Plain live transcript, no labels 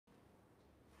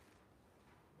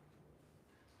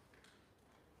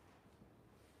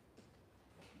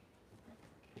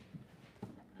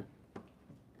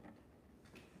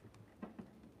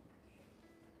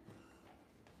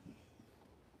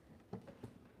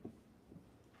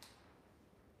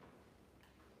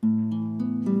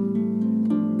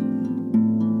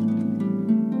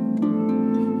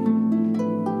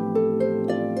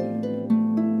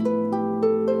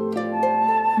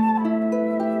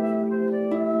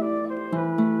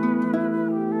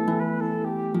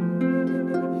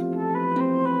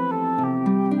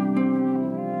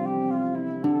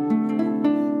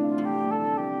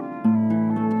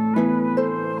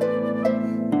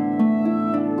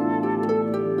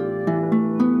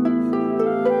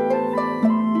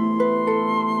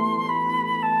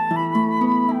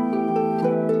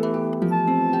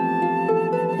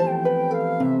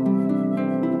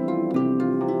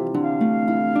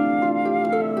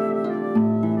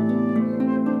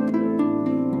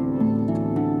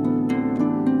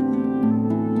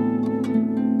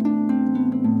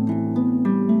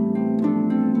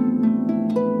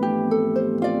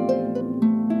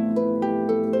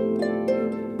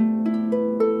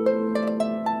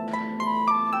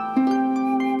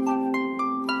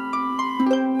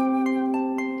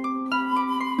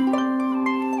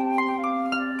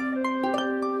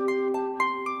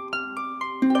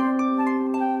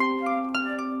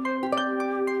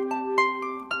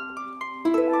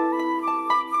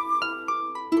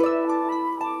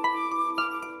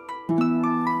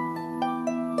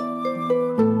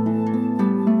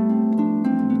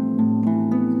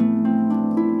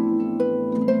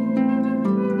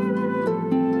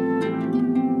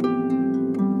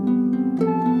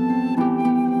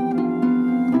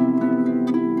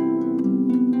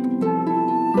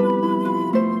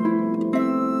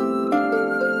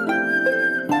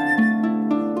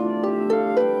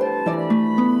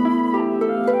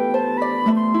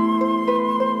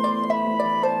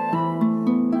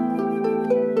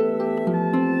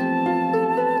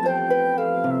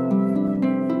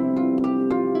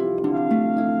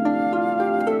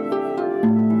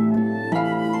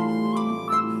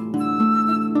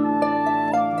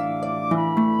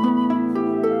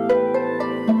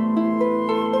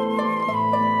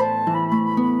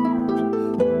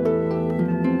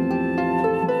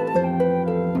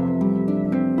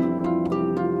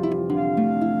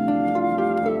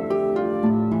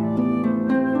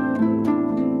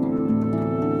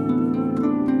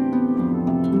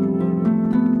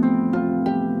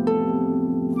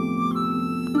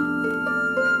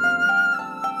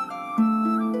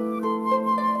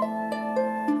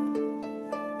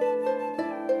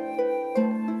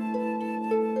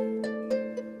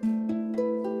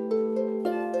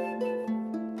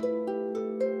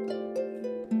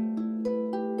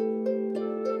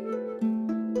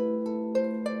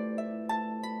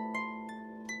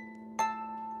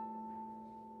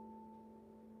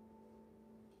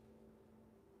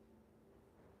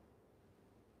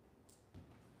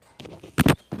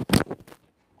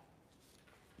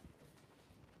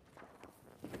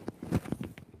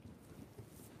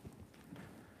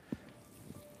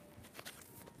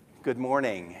Good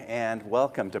morning and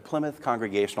welcome to Plymouth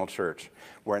Congregational Church.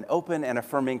 We're an open and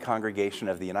affirming congregation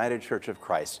of the United Church of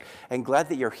Christ, and glad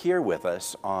that you're here with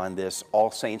us on this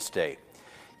All Saints Day.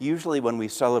 Usually when we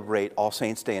celebrate All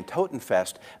Saints Day and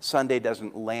Totenfest, Sunday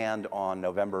doesn't land on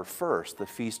November 1st, the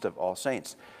Feast of All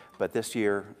Saints, but this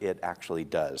year it actually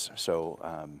does. So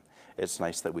it's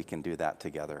nice that we can do that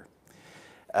together.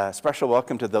 A special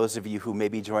welcome to those of you who may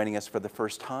be joining us for the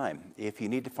first time. If you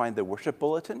need to find the worship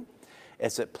bulletin,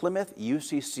 it's at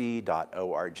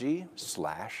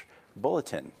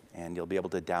plymouth.ucc.org/bulletin, and you'll be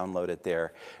able to download it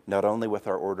there, not only with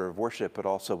our order of worship, but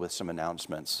also with some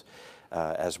announcements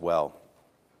as well.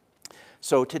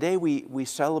 So today we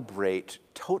celebrate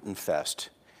Totenfest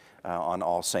on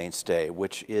All Saints Day,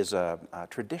 which is a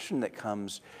tradition that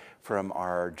comes from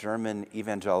our German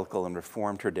evangelical and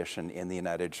Reformed tradition in the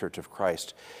United Church of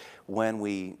Christ, when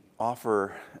we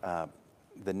offer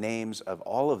the names of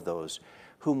all of those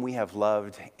whom we have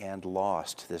loved and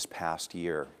lost this past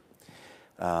year.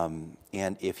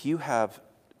 And if you have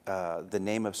the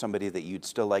name of somebody that you'd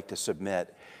still like to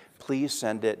submit, please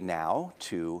send it now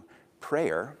to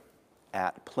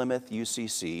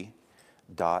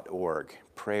prayer@plymouth.ucc.org.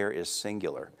 Prayer is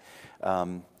singular.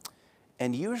 And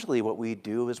usually what we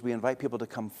do is we invite people to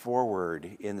come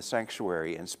forward in the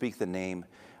sanctuary and speak the name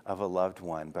of a loved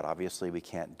one, but obviously we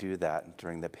can't do that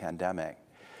during the pandemic.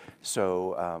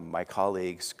 So my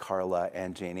colleagues, Carla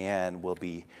and Jane Ann, will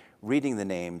be reading the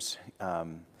names.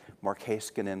 Mark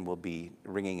Heiskanen will be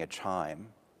ringing a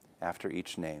chime after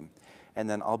each name. And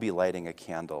then I'll be lighting a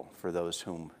candle for those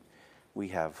whom we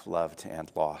have loved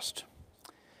and lost.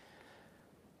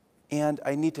 And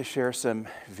I need to share some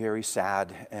very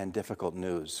sad and difficult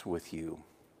news with you.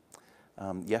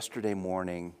 Yesterday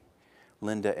morning,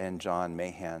 Linda and John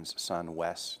Mahan's son,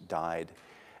 Wes, died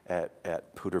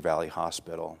at Poudre Valley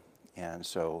Hospital. And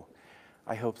so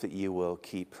I hope that you will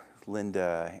keep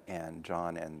Linda and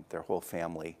John and their whole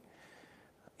family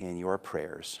in your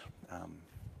prayers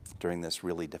during this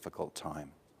really difficult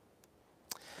time.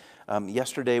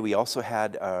 Yesterday, we also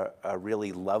had a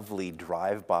really lovely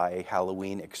drive-by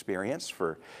Halloween experience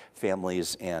for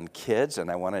families and kids, and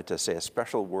I wanted to say a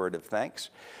special word of thanks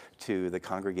to the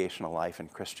Congregational Life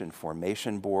and Christian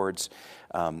Formation Boards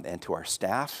and to our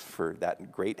staff for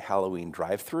that great Halloween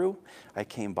drive-through. I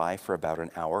came by for about an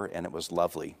hour, and it was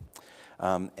lovely.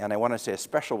 And I want to say a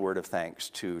special word of thanks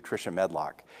to Tricia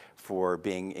Medlock for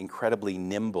being incredibly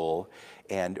nimble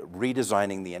and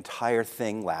redesigning the entire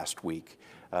thing last week.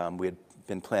 We had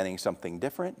been planning something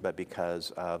different, but because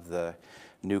of the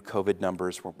new COVID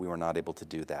numbers, we were not able to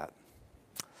do that.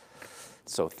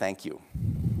 So thank you.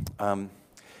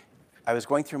 I was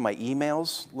going through my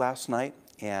emails last night,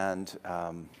 and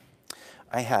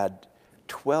I had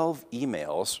 12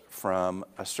 emails from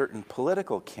a certain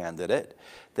political candidate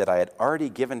that I had already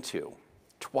given to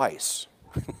twice.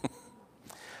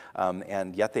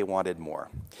 And yet they wanted more.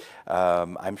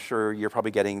 I'm sure you're probably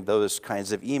getting those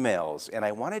kinds of emails, and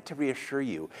I wanted to reassure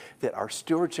you that our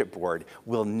stewardship board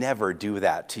will never do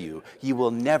that to you. You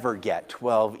will never get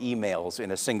 12 emails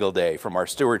in a single day from our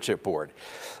stewardship board.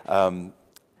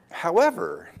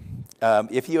 However,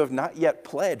 if you have not yet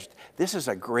pledged, this is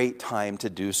a great time to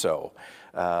do so,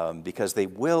 because they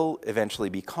will eventually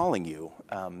be calling you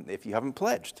if you haven't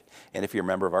pledged, and if you're a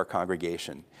member of our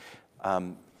congregation.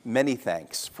 Many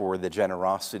thanks for the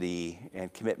generosity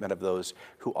and commitment of those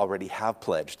who already have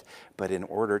pledged, but in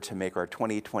order to make our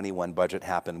 2021 budget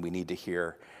happen, we need to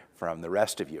hear from the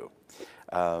rest of you.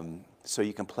 So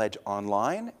you can pledge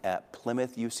online at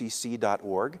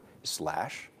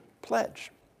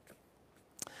plymouth.ucc.org/pledge.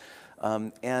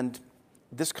 And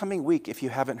this coming week, if you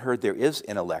haven't heard, there is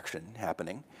an election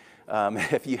happening.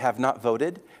 If you have not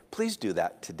voted, please do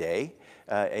that today.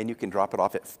 And you can drop it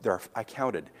off at, I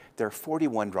counted, there are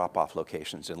 41 drop-off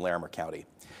locations in Larimer County.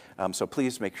 So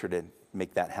please make sure to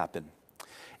make that happen.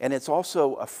 And it's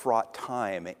also a fraught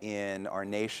time in our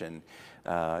nation.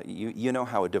 You know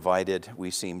how divided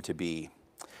we seem to be.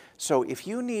 So if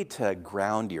you need to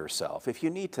ground yourself, if you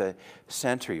need to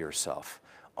center yourself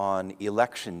on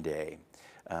Election Day,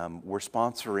 we're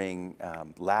sponsoring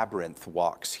Labyrinth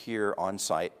walks here on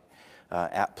site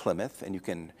at Plymouth, and you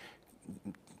can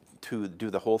to do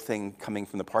the whole thing coming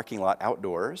from the parking lot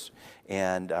outdoors,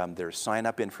 and there's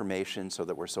sign-up information so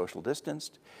that we're social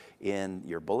distanced in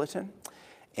your bulletin.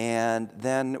 And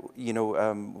then, you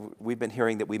know, we've been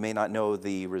hearing that we may not know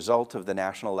the result of the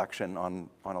national election on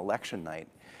election night,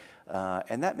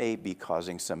 and that may be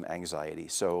causing some anxiety.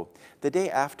 So the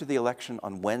day after the election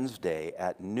on Wednesday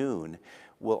at noon,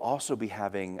 we'll also be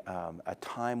having a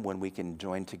time when we can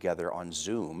join together on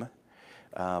Zoom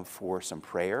for some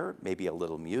prayer, maybe a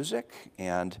little music,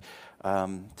 and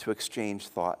to exchange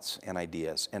thoughts and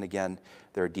ideas. And again,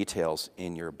 there are details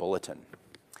in your bulletin.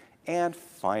 And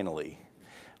finally,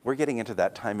 we're getting into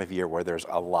that time of year where there's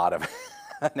a lot of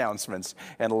announcements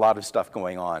and a lot of stuff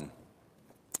going on.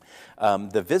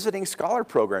 The Visiting Scholar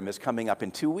Program is coming up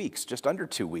in 2 weeks, just under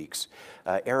 2 weeks.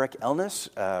 Eric Elnes,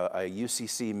 a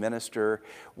UCC minister,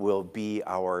 will be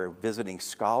our visiting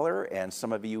scholar, and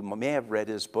some of you may have read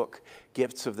his book,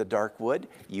 Gifts of the Dark Wood.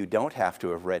 You don't have to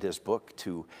have read his book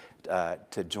to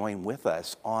join with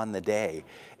us on the day.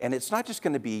 And it's not just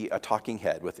going to be a talking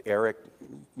head with Eric,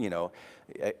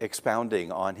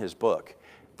 expounding on his book.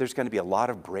 There's going to be a lot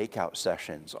of breakout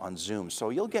sessions on Zoom,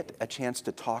 so you'll get a chance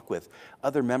to talk with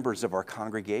other members of our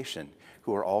congregation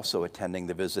who are also attending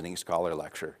the Visiting Scholar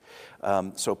Lecture.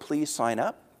 So please sign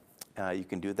up. You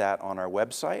can do that on our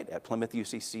website at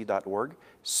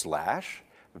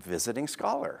plymouthUCC.org/visiting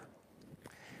scholar.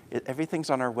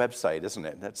 Everything's on our website, isn't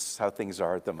it? That's how things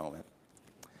are at the moment.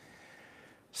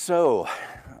 So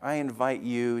I invite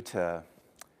you to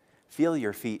feel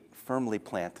your feet firmly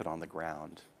planted on the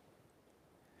ground,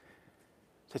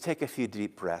 to take a few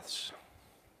deep breaths,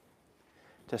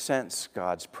 to sense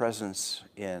God's presence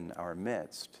in our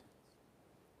midst,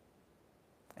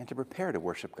 and to prepare to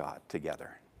worship God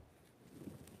together.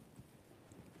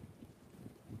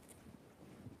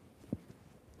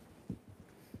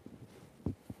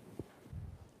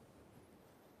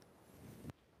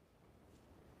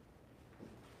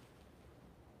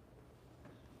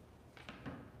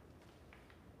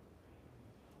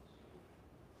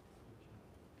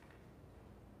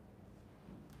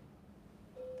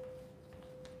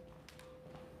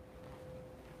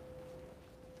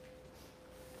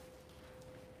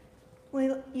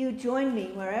 Will you join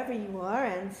me wherever you are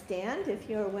and stand, if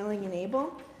you're willing and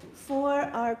able, for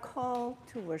our call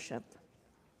to worship.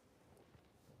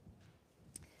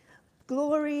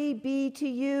 Glory be to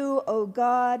you, O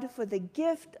God, for the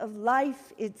gift of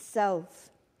life itself,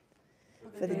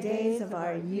 for the days of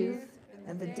our youth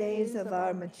and the days of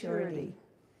our maturity,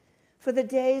 for the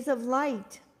days of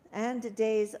light and the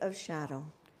days of shadow.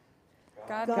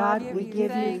 God, we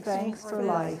give you thanks for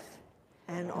life.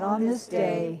 And On this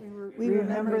day, we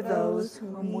remember those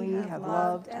whom we have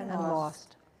loved and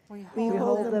lost. We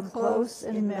hold them close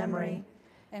in memory,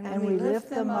 and we lift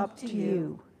them up to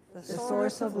you, the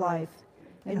source of life,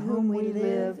 in whom we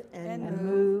live and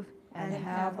move and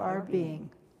have our being.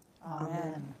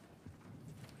 Amen.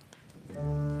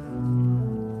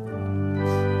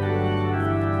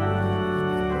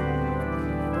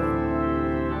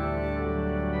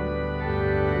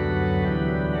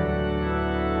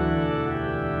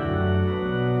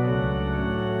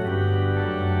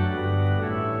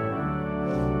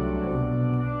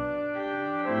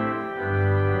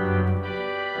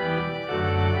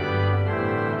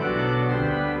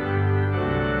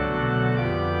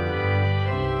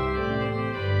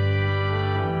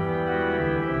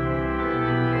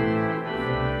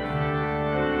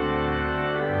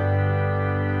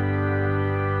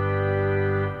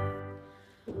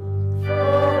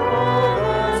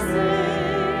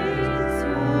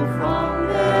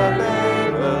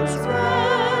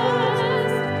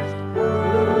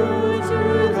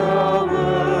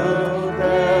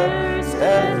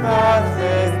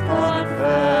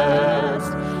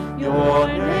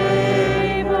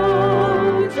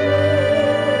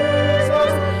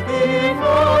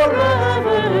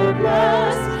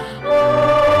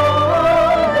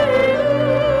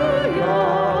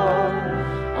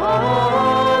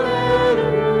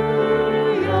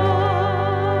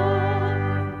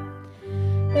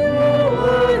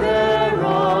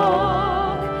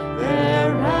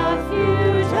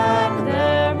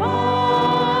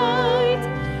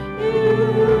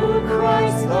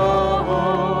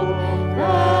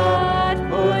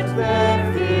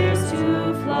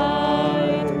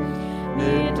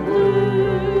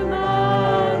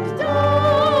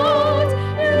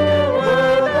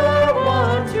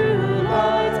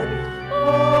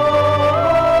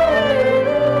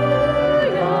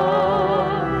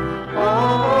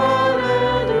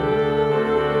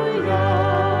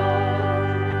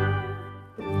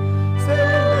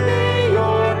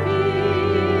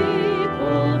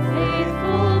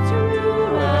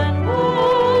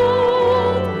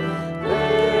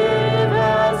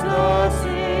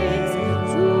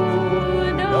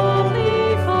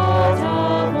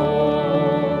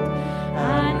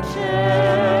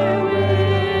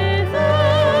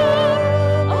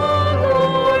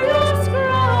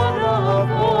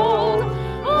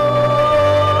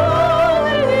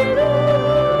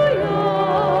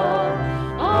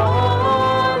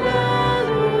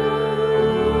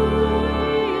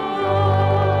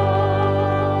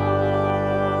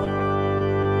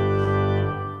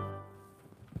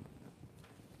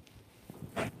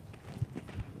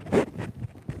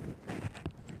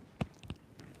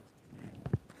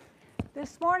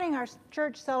 This morning, our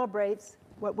church celebrates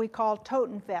what we call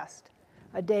Totenfest,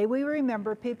 a day we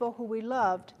remember people who we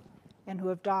loved and who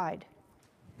have died.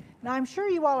 Now, I'm sure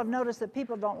you all have noticed that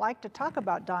people don't like to talk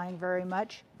about dying very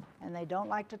much, and they don't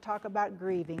like to talk about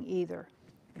grieving either.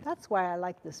 That's why I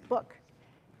like this book.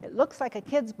 It looks like a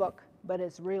kid's book, but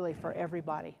it's really for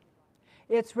everybody.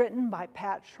 It's written by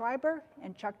Pat Schreiber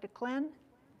and Chuck DeClen,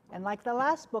 and like the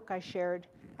last book I shared,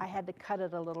 I had to cut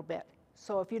it a little bit.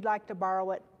 So if you'd like to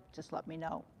borrow it, just let me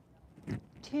know.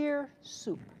 Tear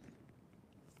Soup.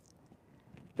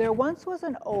 There once was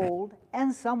an old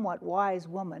and somewhat wise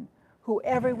woman who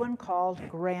everyone called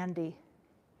Grandy.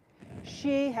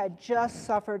 She had just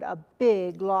suffered a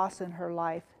big loss in her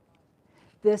life.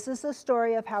 This is the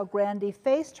story of how Grandy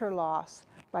faced her loss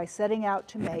by setting out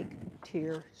to make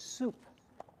tear soup.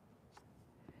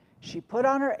 She put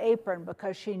on her apron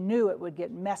because she knew it would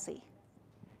get messy.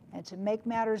 And to make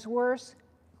matters worse,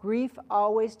 grief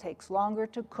always takes longer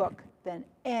to cook than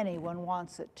anyone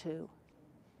wants it to.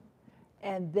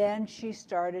 And then she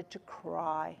started to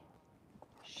cry.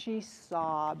 She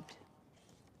sobbed.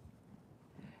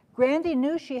 Grandy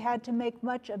knew she had to make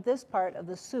much of this part of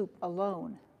the soup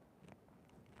alone.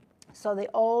 So the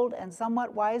old and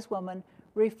somewhat wise woman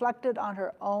reflected on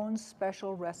her own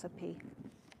special recipe.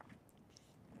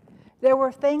 There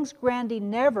were things Grandy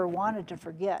never wanted to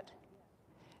forget.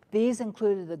 These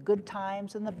included the good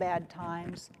times and the bad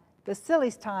times, the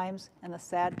silly times and the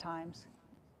sad times.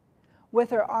 With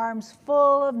her arms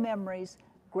full of memories,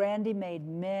 Grandy made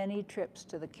many trips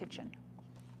to the kitchen.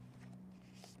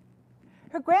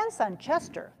 Her grandson,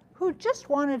 Chester, who just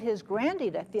wanted his Grandy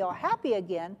to feel happy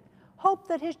again, hoped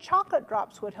that his chocolate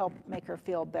drops would help make her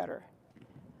feel better.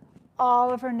 All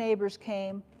of her neighbors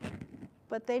came,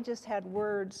 but they just had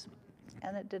words,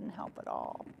 and it didn't help at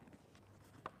all.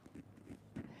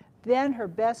 Then her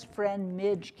best friend,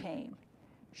 Midge, came.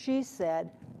 She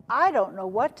said, "I don't know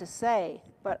what to say,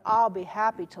 but I'll be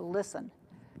happy to listen.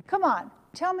 Come on,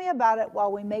 tell me about it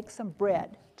while we make some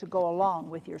bread to go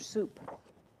along with your soup."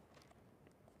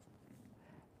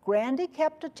 Grandy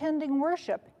kept attending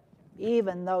worship,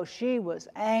 even though she was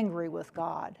angry with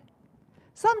God.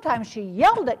 Sometimes she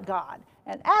yelled at God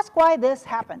and asked why this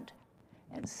happened.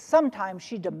 And sometimes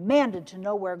she demanded to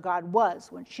know where God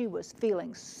was when she was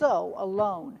feeling so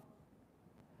alone.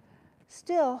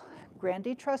 Still,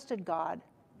 Grandy trusted God,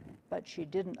 but she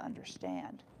didn't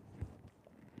understand.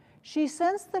 She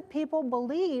sensed that people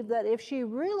believed that if she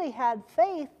really had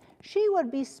faith, she would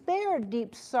be spared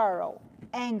deep sorrow,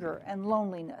 anger, and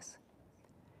loneliness.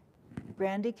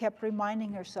 Grandy kept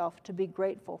reminding herself to be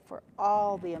grateful for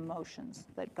all the emotions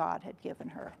that God had given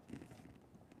her.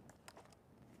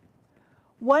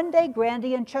 One day,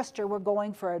 Grandy and Chester were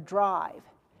going for a drive.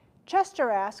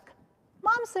 Chester asked,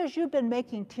 "Mom says you've been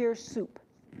making tear soup.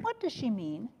 What does she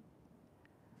mean?"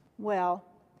 Well,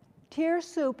 tear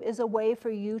soup is a way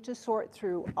for you to sort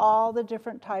through all the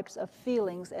different types of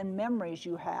feelings and memories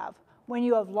you have when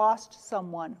you have lost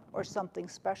someone or something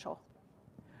special.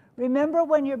 Remember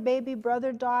when your baby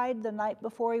brother died the night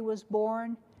before he was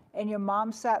born and your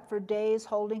mom sat for days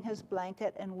holding his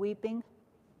blanket and weeping?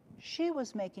 She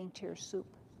was making tear soup.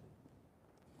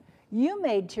 You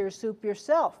made tear soup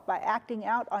yourself by acting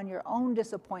out on your own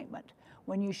disappointment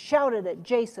when you shouted at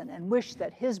Jason and wished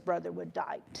that his brother would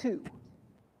die too.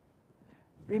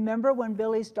 Remember when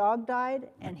Billy's dog died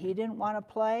and he didn't want to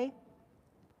play?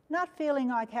 Not feeling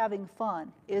like having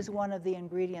fun is one of the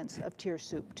ingredients of tear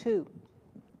soup too.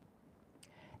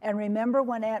 And remember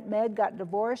when Aunt Meg got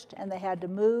divorced and they had to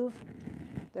move?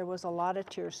 There was a lot of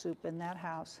tear soup in that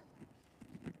house.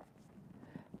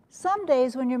 Some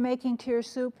days when you're making tear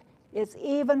soup, it's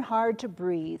even hard to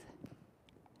breathe.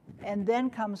 And then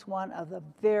comes one of the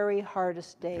very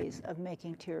hardest days of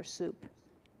making tear soup.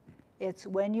 It's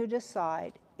when you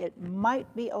decide it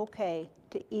might be okay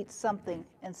to eat something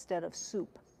instead of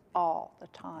soup all the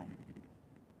time.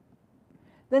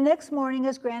 The next morning,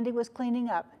 as Grandy was cleaning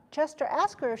up, Chester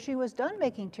asked her if she was done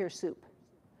making tear soup.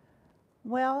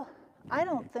 "Well, I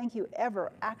don't think you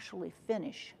ever actually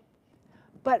finish.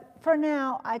 But for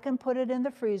now, I can put it in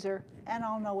the freezer and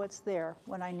I'll know it's there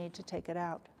when I need to take it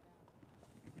out."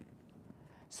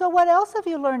 So what else have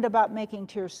you learned about making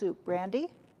tear soup,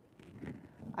 Grandy?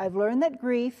 I've learned that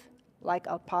grief, like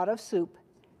a pot of soup,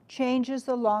 changes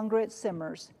the longer it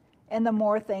simmers and the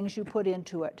more things you put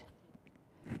into it.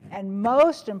 And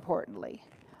most importantly,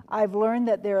 I've learned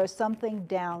that there is something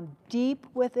down deep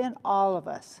within all of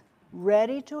us,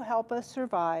 ready to help us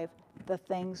survive the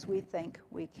things we think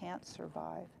we can't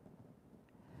survive.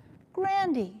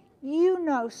 "Grandy, you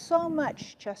know so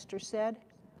much," Chester said.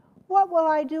 "What will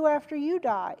I do after you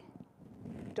die?"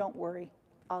 "Don't worry,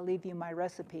 I'll leave you my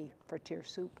recipe for tear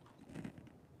soup.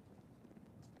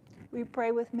 Will you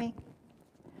pray with me?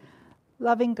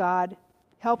 Loving God,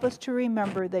 help us to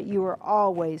remember that you are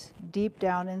always deep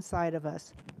down inside of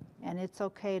us, and it's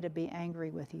okay to be angry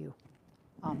with you.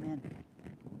 Amen.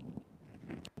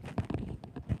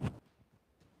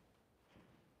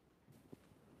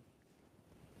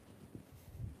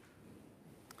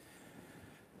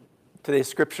 Today's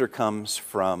scripture comes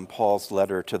from Paul's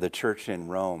letter to the church in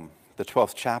Rome, the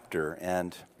 12th chapter.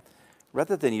 And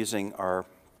rather than using our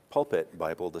pulpit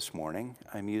Bible this morning,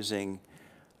 I'm using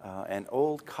an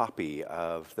old copy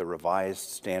of the Revised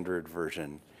Standard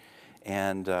Version.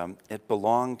 And it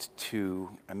belonged to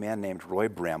a man named Roy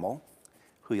Bramall,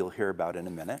 who you'll hear about in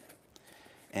a minute.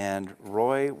 And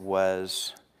Roy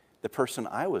was the person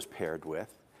I was paired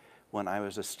with when I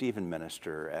was a Stephen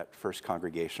minister at First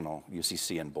Congregational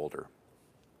UCC in Boulder.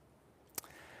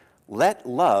 Let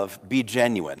love be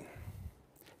genuine.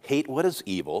 Hate what is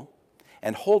evil,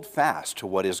 and hold fast to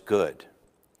what is good.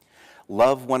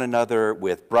 Love one another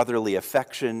with brotherly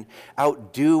affection.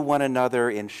 Outdo one another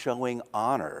in showing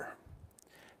honor.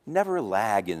 Never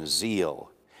lag in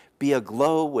zeal. Be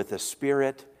aglow with the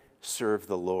Spirit. Serve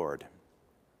the Lord.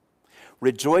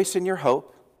 Rejoice in your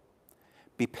hope.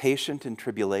 Be patient in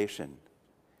tribulation.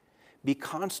 Be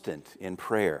constant in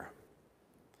prayer.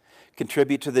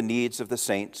 Contribute to the needs of the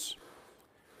saints.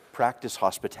 Practice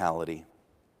hospitality.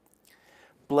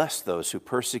 Bless those who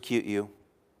persecute you.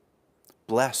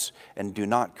 Bless and do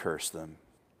not curse them.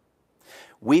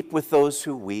 Weep with those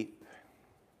who weep.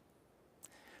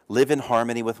 Live in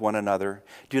harmony with one another.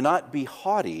 Do not be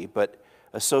haughty, but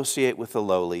associate with the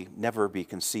lowly. Never be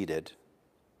conceited.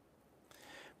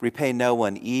 Repay no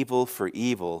one evil for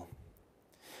evil,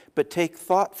 but take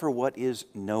thought for what is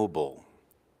noble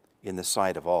in the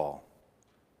sight of all.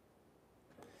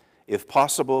 If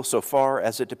possible, so far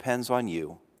as it depends on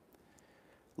you,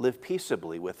 live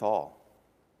peaceably with all.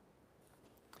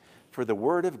 For the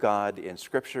Word of God in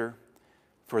Scripture,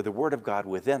 for the Word of God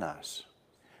within us,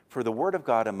 for the Word of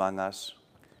God among us,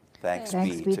 thanks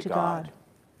be to God.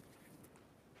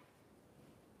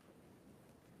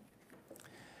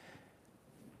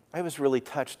 I was really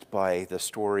touched by the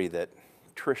story that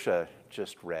Tricia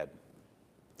just read,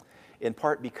 in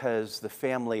part because the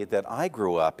family that I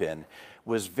grew up in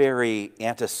was very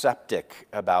antiseptic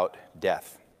about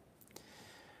death.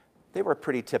 They were a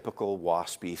pretty typical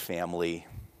WASPy family.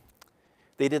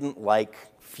 They didn't like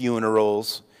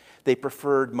funerals. They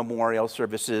preferred memorial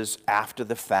services after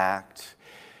the fact.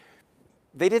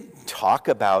 They didn't talk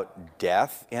about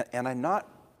death, and I'm not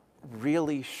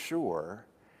really sure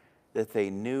that they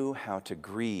knew how to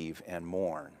grieve and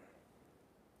mourn.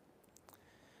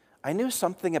 I knew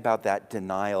something about that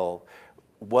denial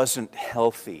wasn't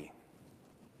healthy.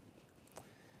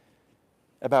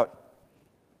 About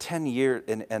 10 years,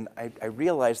 and I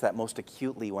realized that most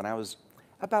acutely when I was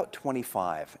about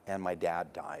 25 and my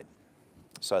dad died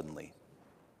suddenly.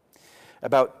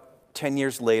 About 10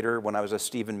 years later, when I was a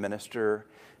Stephen minister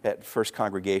at First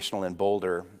Congregational in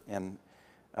Boulder and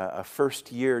a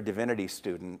first-year divinity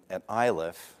student at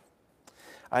Iliff,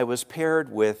 I was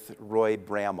paired with Roy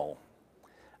Bramall,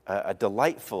 a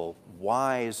delightful,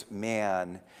 wise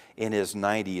man in his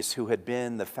 90s who had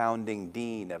been the founding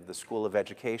dean of the School of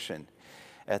Education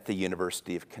at the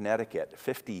University of Connecticut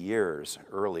 50 years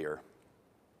earlier.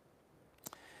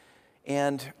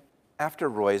 And after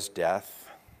Roy's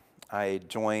death, I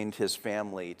joined his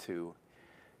family to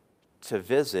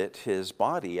visit his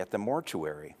body at the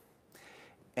mortuary.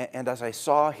 And as I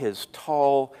saw his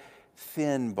tall,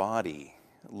 thin body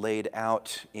laid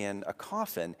out in a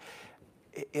coffin,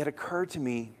 it occurred to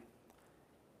me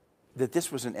that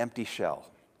this was an empty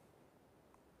shell,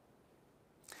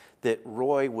 that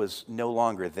Roy was no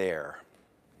longer there.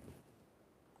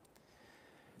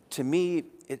 To me,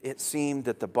 it seemed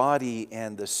that the body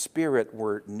and the spirit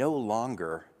were no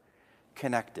longer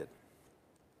connected.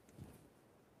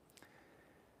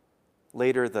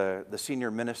 Later, the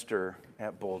senior minister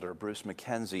at Boulder, Bruce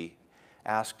McKenzie,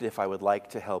 asked if I would like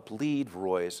to help lead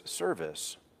Roy's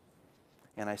service,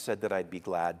 and I said that I'd be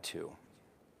glad to.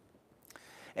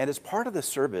 And as part of the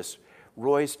service,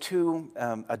 Roy's two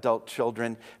adult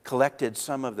children collected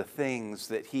some of the things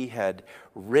that he had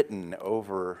written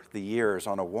over the years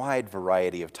on a wide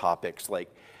variety of topics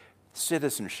like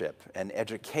citizenship and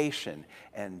education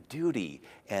and duty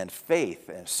and faith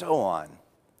and so on.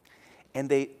 And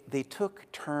they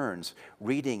took turns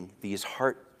reading these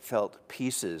heartfelt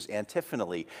pieces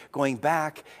antiphonally, going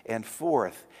back and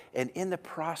forth. And in the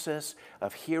process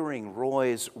of hearing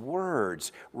Roy's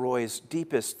words, Roy's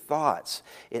deepest thoughts,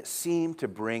 it seemed to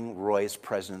bring Roy's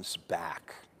presence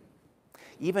back.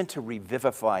 even to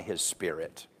revivify his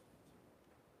spirit.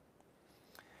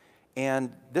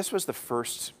 And this was the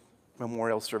first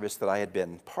memorial service that I had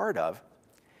been part of.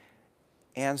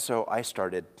 And so I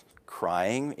started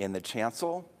crying in the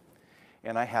chancel,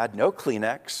 and I had no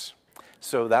Kleenex.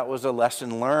 So that was a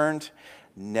lesson learned.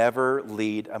 Never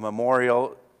lead a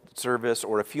memorial service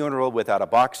or a funeral without a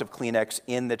box of Kleenex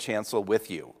in the chancel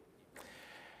with you.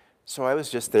 So I was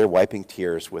just there wiping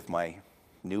tears with my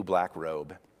new black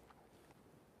robe.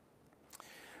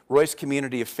 Roy's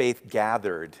community of faith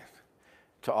gathered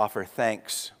to offer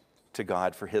thanks to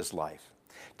God for his life,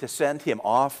 to send him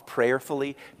off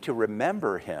prayerfully, to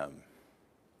remember him,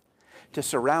 to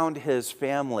surround his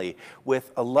family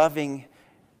with a loving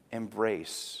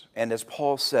embrace. And as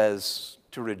Paul says,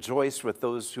 to rejoice with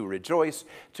those who rejoice,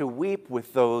 to weep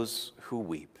with those who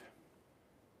weep.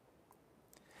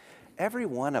 Every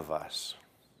one of us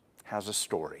has a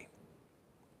story.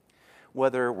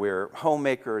 Whether we're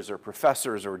homemakers or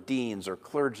professors or deans or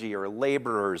clergy or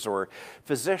laborers or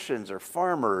physicians or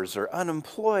farmers or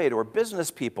unemployed or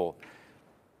business people,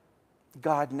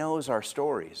 God knows our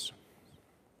stories.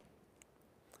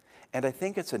 And I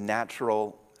think it's a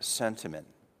natural sentiment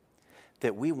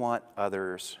that we want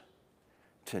others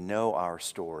to know our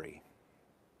story.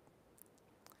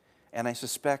 And I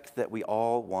suspect that we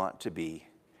all want to be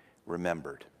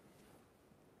remembered.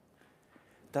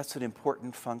 That's an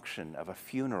important function of a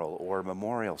funeral or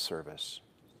memorial service.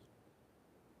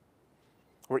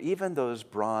 Or even those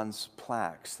bronze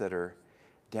plaques that are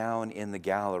down in the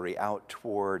gallery out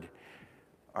toward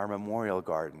our memorial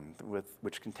garden,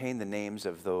 which contain the names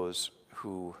of those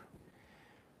who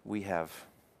we have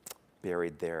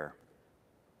buried there.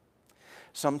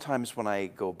 Sometimes when I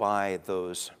go by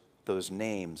those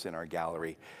names in our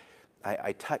gallery,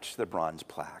 I touch the bronze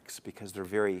plaques because they're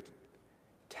very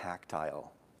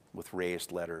tactile with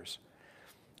raised letters,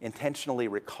 intentionally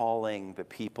recalling the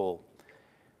people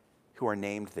who are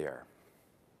named there.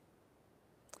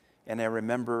 And I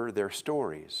remember their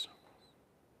stories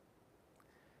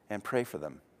and pray for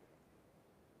them.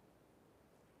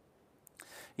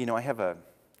 You know, I have a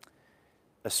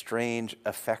strange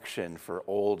affection for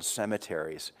old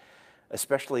cemeteries,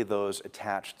 especially those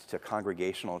attached to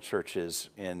congregational churches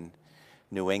in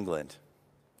New England.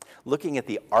 Looking at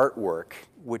the artwork,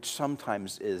 which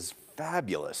sometimes is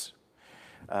fabulous,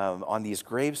 on these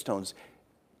gravestones,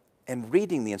 and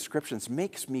reading the inscriptions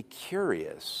makes me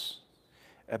curious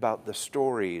about the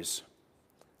stories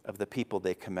of the people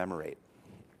they commemorate.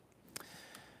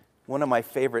 One of my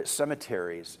favorite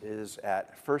cemeteries is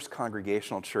at First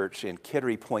Congregational Church in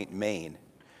Kittery Point, Maine,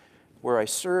 where I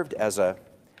served as a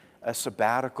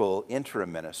sabbatical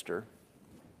interim minister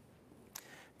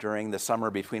during the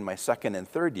summer between my second and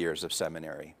third years of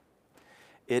seminary.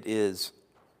 It is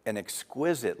an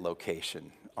exquisite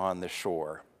location on the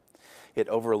shore. It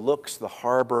overlooks the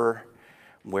harbor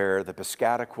where the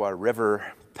Piscataqua River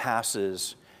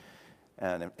passes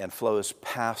and flows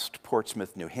past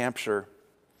Portsmouth, New Hampshire,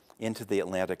 into the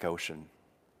Atlantic Ocean.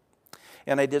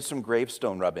 And I did some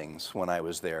gravestone rubbings when I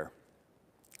was there.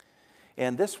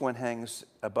 And this one hangs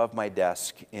above my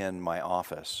desk in my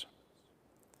office.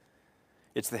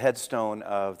 It's the headstone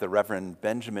of the Reverend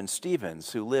Benjamin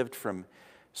Stevens, who lived from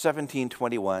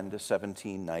 1721 to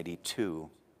 1792.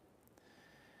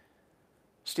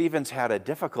 Stevens had a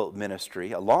difficult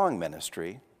ministry, a long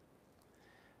ministry,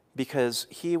 because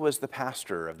he was the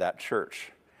pastor of that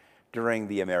church during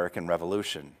the American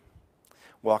Revolution,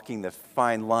 walking the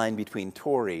fine line between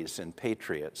Tories and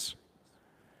patriots.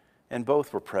 And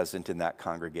both were present in that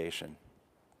congregation.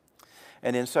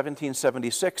 And in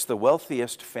 1776, the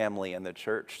wealthiest family in the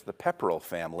church, the Pepperell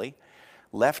family,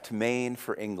 left Maine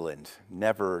for England,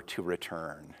 never to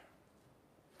return.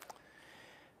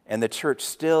 And the church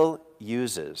still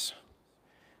uses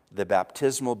the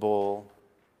baptismal bowl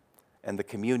and the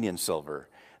communion silver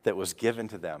that was given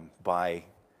to them by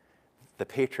the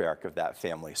patriarch of that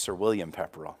family, Sir William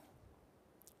Pepperell.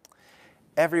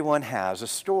 Everyone has a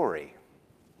story.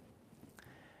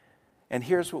 And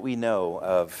here's what we know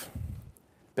of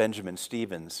Benjamin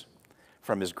Stevens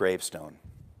from his gravestone.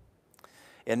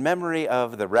 In memory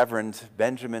of the Reverend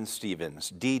Benjamin Stevens,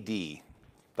 D.D.,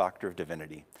 Doctor of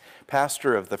Divinity,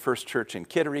 pastor of the First Church in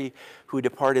Kittery, who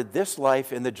departed this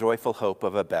life in the joyful hope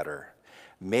of a better,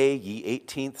 May ye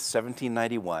 18th,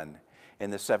 1791, in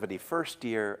the 71st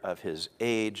year of his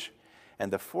age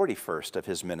and the 41st of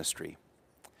his ministry.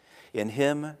 In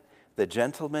him, the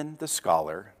gentleman, the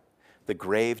scholar, the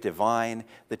grave divine,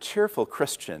 the cheerful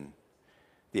Christian,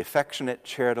 the affectionate,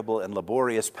 charitable, and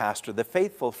laborious pastor, the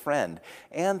faithful friend,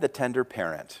 and the tender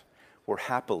parent were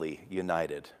happily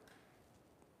united.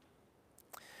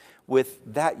 with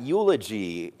that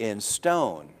eulogy in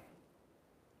stone,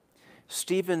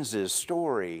 Stevens'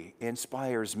 story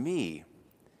inspires me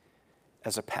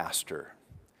as a pastor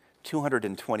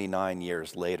 229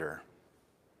 years later.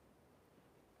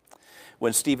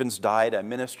 When Stevens died, a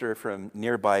minister from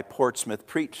nearby Portsmouth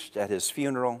preached at his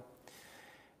funeral,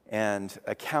 and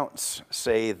accounts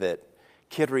say that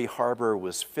Kittery Harbor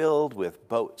was filled with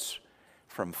boats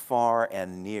from far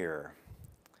and near,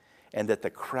 and that the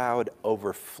crowd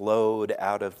overflowed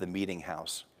out of the meeting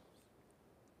house.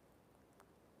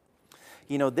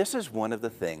 You know, this is one of the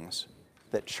things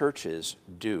that churches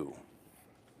do.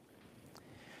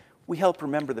 We help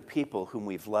remember the people whom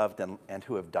we've loved and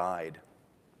who have died.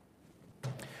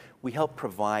 We help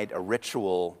provide a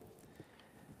ritual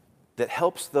that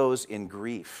helps those in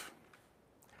grief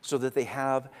so that they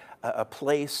have a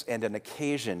place and an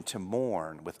occasion to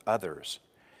mourn with others,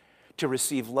 to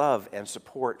receive love and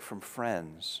support from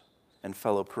friends and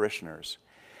fellow parishioners,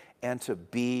 and to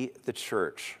be the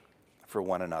church for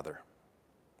one another.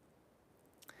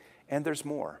 And there's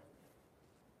more.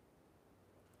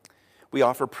 We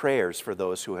offer prayers for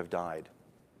those who have died.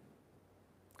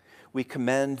 We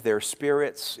commend their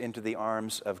spirits into the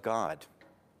arms of God,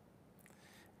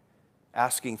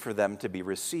 asking for them to be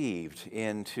received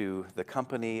into the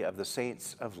company of the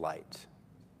saints of light.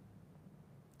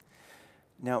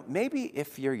 Now, maybe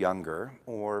if you're younger,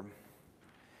 or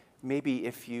maybe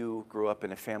if you grew up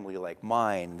in a family like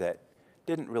mine that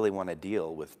didn't really want to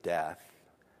deal with death,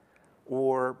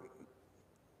 or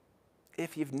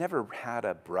if you've never had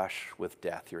a brush with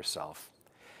death yourself,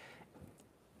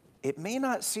 it may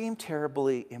not seem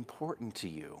terribly important to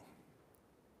you.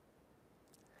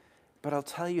 But I'll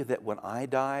tell you that when I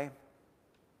die,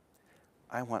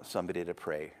 I want somebody to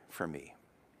pray for me.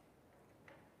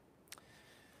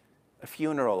 A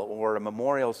funeral or a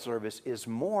memorial service is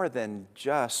more than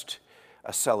just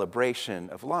a celebration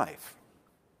of life.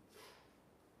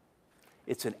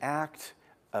 It's an act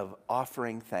of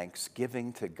offering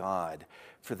thanksgiving to God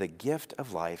for the gift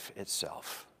of life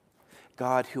itself.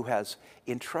 God who has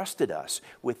entrusted us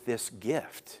with this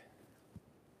gift.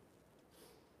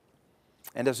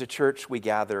 And as a church, we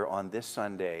gather on this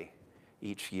Sunday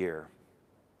each year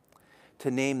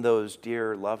to name those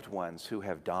dear loved ones who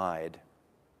have died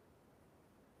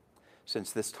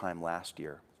since this time last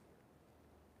year.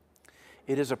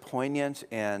 It is a poignant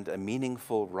and a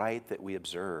meaningful rite that we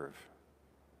observe.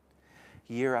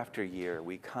 Year after year,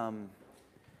 we come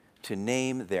to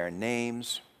name their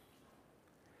names,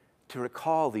 to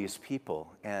recall these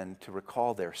people and to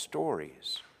recall their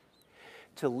stories,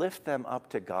 to lift them up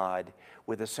to God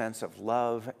with a sense of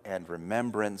love and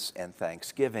remembrance and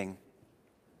thanksgiving.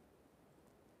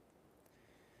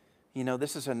 You know,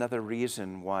 this is another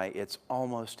reason why it's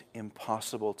almost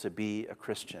impossible to be a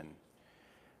Christian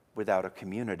without a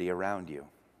community around you.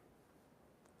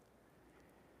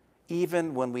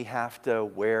 Even when we have to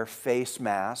wear face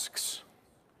masks,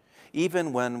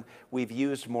 even when we've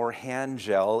used more hand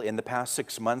gel in the past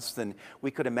 6 months than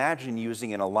we could imagine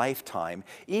using in a lifetime,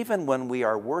 even when we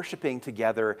are worshiping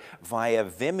together via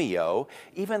Vimeo,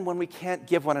 even when we can't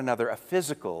give one another a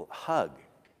physical hug,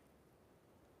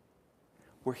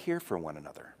 we're here for one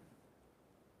another.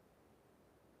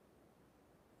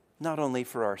 Not only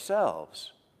for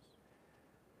ourselves,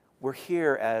 we're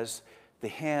here as the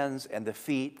hands and the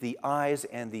feet, the eyes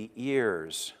and the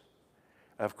ears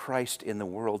of Christ in the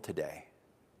world today.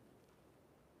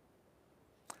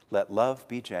 Let love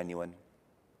be genuine.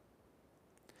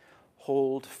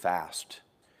 Hold fast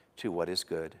to what is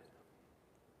good.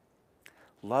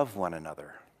 Love one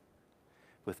another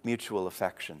with mutual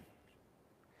affection.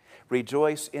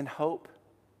 Rejoice in hope.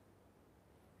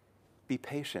 Be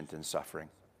patient in suffering.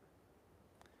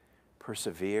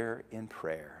 Persevere in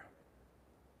prayer.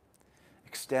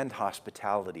 Extend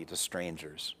hospitality to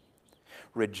strangers.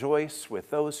 Rejoice with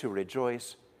those who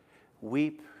rejoice.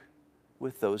 Weep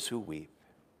with those who weep.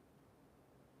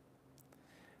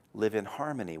 Live in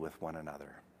harmony with one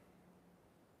another.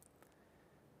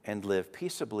 And live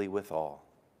peaceably with all.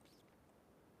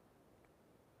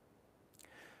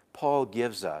 Paul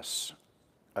gives us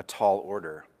a tall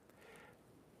order,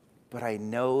 but I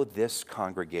know this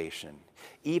congregation,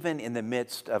 even in the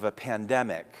midst of a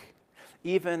pandemic,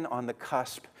 even on the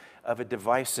cusp of a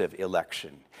divisive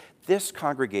election, this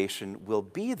congregation will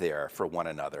be there for one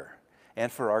another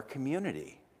and for our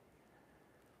community.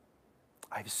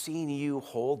 I've seen you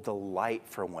hold the light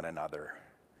for one another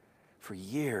for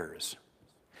years.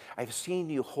 I've seen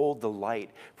you hold the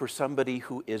light for somebody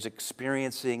who is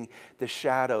experiencing the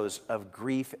shadows of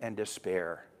grief and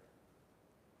despair.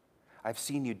 I've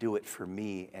seen you do it for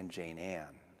me and Jane Ann.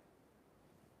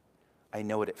 I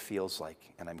know what it feels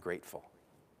like, and I'm grateful.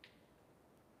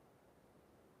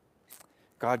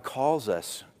 God calls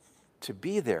us to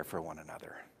be there for one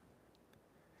another.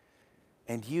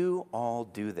 And you all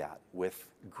do that with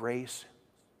grace,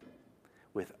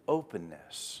 with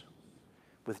openness,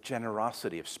 with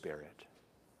generosity of spirit.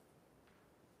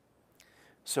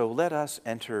 So let us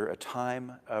enter a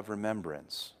time of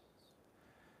remembrance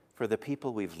for the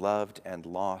people we've loved and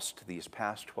lost these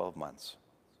past 12 months.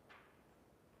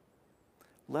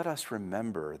 Let us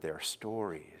remember their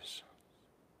stories,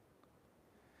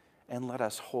 and let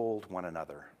us hold one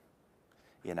another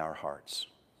in our hearts.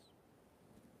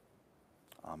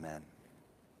 Amen.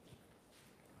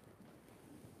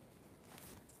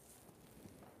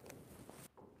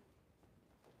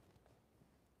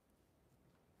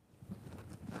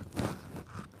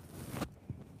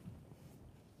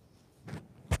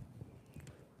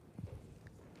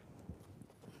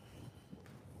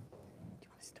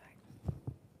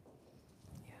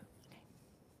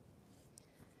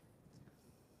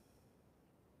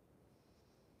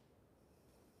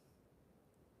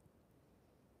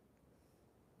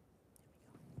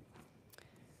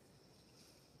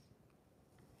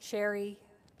 Sherry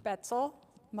Betzel,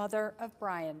 mother of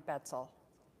Brian Betzel.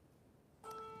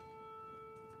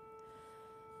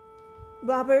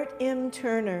 Robert M.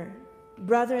 Turner,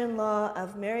 brother-in-law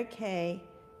of Mary Kay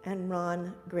and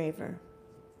Ron Graver.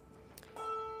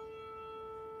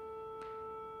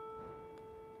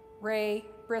 Ray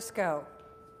Briscoe,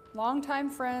 longtime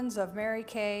friends of Mary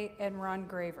Kay and Ron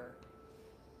Graver.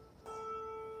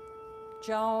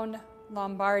 Joan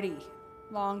Lombardi,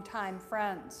 longtime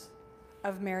friends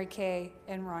of Mary Kay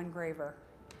and Ron Graver.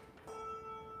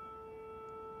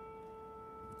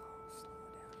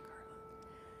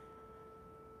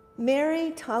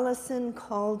 Mary Tollison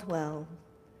Caldwell,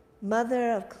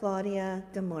 mother of Claudia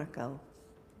DeMarco.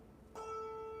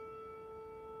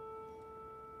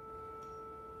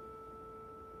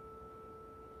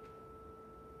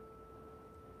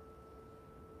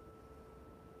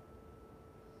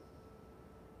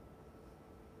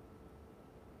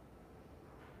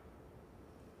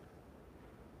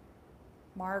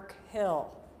 Mark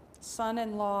Hill,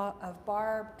 son-in-law of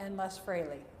Barb and Les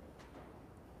Fraley.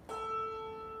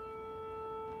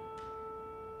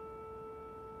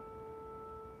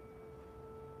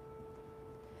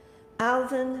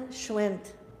 Alvin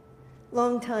Schwent,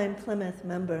 longtime Plymouth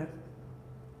member.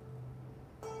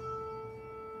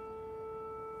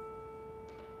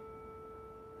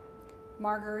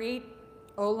 Marguerite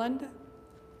Oland,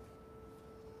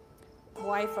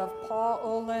 wife of Paul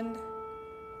Oland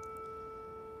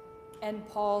and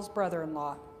Paul's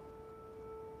brother-in-law.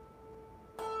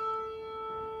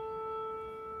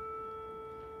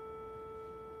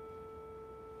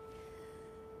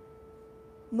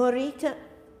 Morita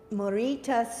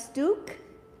Stuck,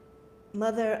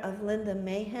 mother of Linda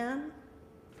Mahan.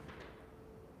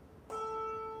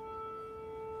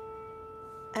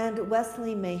 And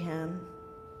Wesley Mahan,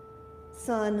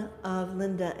 son of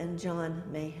Linda and John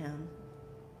Mahan.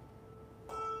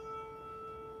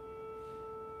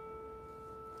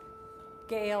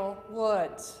 Gail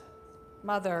Woods,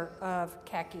 mother of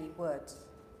Khaki Woods.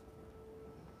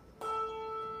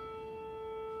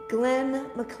 Glenn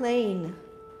McLean,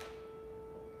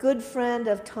 good friend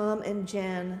of Tom and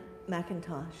Jan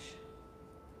McIntosh.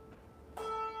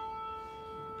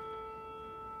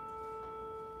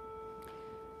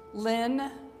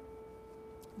 Lynn,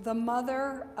 the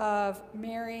mother of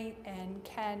Mary and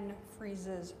Ken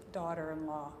Freese's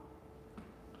daughter-in-law.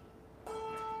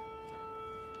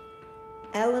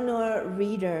 Eleanor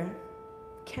Reeder,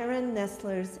 Karen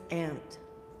Nestler's aunt.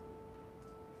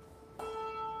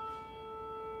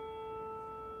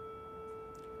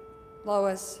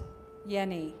 Lois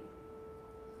Yenny,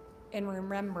 in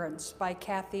remembrance by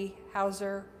Kathy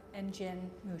Hauser and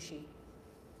Jen Mushi.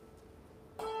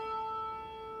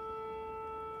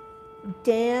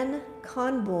 Dan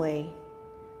Conboy,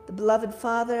 the beloved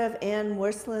father of Ann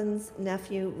Worsland's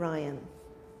nephew, Ryan.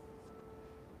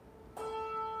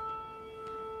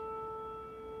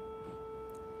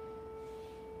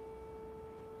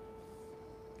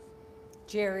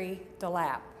 Jerry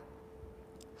DeLapp,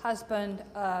 husband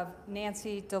of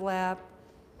Nancy DeLapp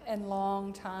and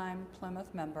longtime Plymouth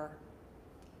member.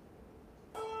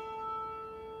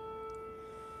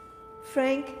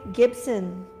 Frank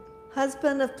Gibson,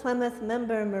 husband of Plymouth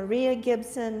member Maria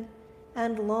Gibson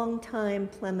and longtime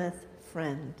Plymouth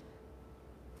friend.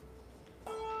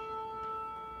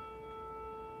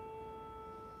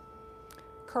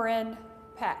 Corinne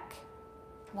Peck,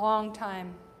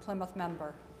 longtime Plymouth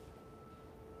member.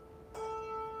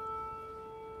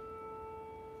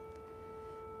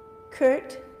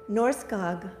 Kurt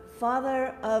Norskog,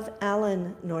 father of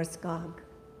Alan Norskog.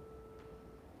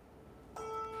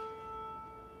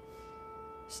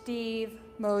 Steve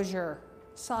Mosier,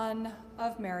 son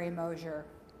of Mary Mosier.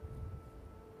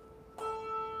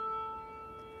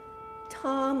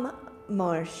 Tom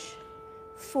Marsh,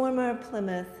 former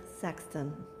Plymouth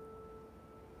sexton.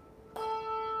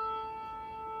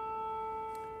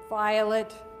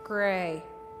 Violet Gray,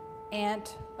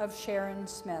 aunt of Sharon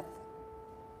Smith.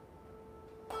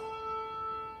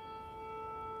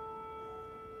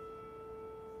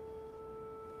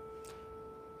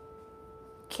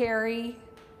 Carrie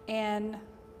Ann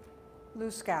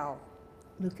Luskow.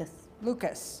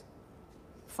 Lucas,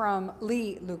 from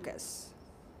Lee Lucas.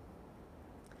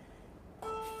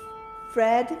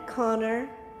 Fred Connor,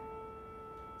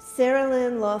 Sarah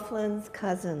Lynn Laughlin's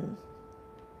cousin.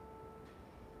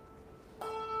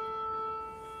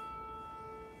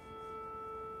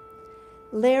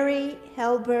 Larry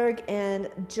Helberg and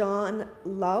John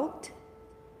Laut,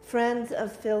 friends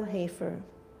of Phil Hafer.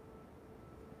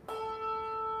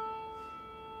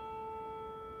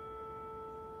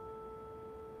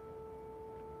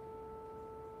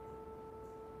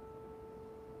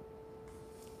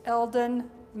 Eldon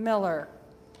Miller,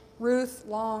 Ruth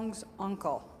Long's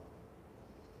uncle.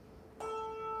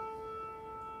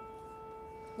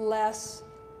 Les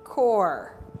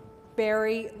Core,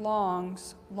 Barry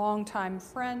Long's longtime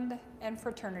friend and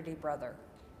fraternity brother.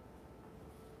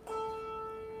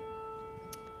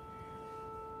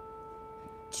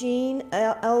 Jean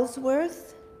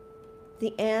Ellsworth,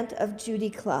 the aunt of Judy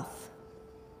Clough.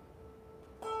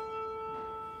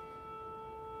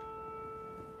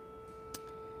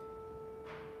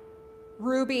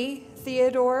 Ruby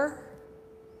Theodore,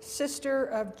 sister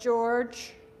of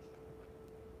George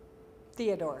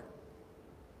Theodore.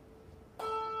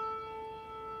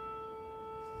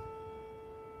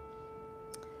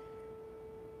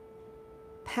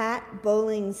 Pat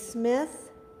Bowling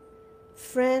Smith,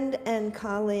 friend and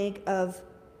colleague of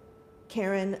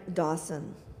Karen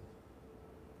Dawson.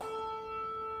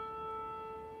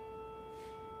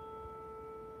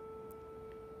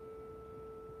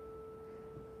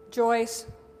 Joyce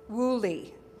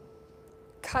Woolley,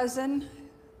 cousin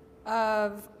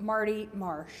of Marty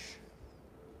Marsh.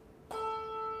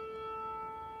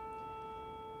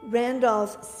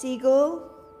 Randolph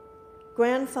Siegel,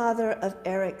 grandfather of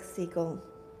Eric Siegel.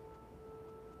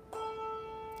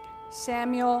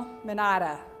 Samuel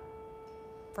Minata,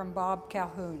 from Bob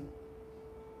Calhoun.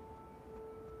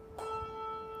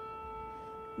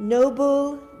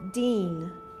 Noble Dean,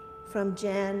 from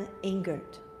Jan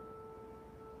Ingert.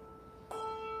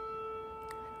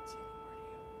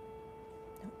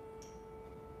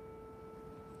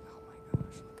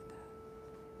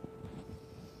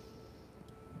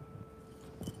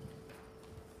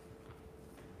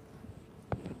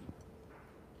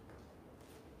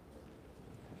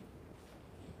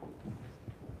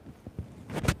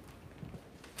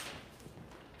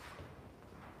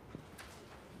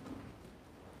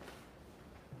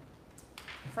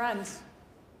 Friends,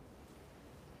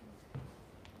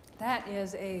 that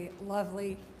is a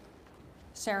lovely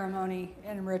ceremony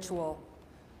and ritual,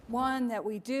 one that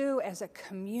we do as a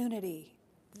community.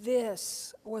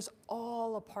 This was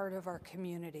all a part of our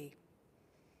community.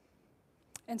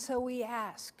 And so we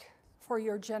ask for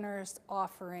your generous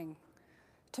offering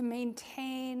to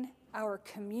maintain our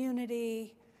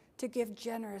community, to give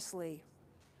generously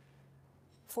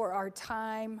for our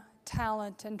time,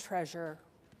 talent, and treasure,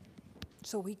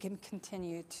 so we can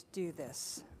continue to do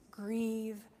this,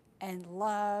 grieve and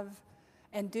love,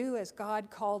 and do as God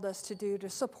called us to do to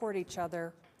support each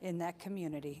other in that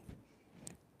community.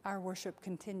 Our worship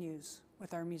continues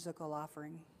with our musical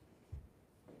offering.